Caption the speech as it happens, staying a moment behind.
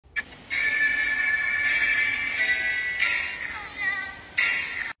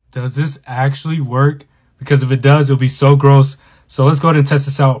Does this actually work? Because if it does, it'll be so gross. So let's go ahead and test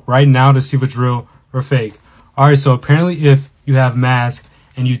this out right now to see if it's real or fake. Alright, so apparently if you have mask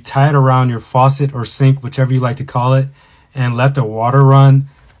and you tie it around your faucet or sink, whichever you like to call it, and let the water run,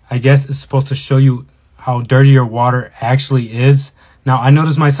 I guess it's supposed to show you how dirty your water actually is. Now, I know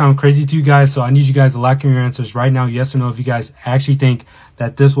this might sound crazy to you guys, so I need you guys to lock in your answers right now, yes or no, if you guys actually think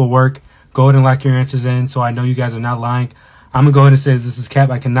that this will work. Go ahead and lock your answers in so I know you guys are not lying. I'm going to go ahead and say this is cap.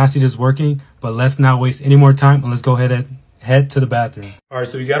 I cannot see this working, but let's not waste any more time and let's go ahead and head to the bathroom. All right,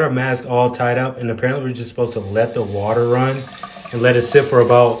 so we got our mask all tied up, and apparently we're just supposed to let the water run and let it sit for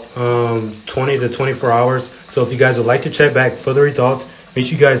about 20 to 24 hours. So if you guys would like to check back for the results, make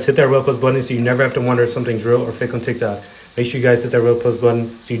sure you guys hit that red plus button so you never have to wonder if something's real or fake on TikTok. Make sure you guys hit that red plus button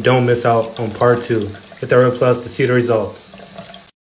so you don't miss out on part 2. Hit that red plus to see the results.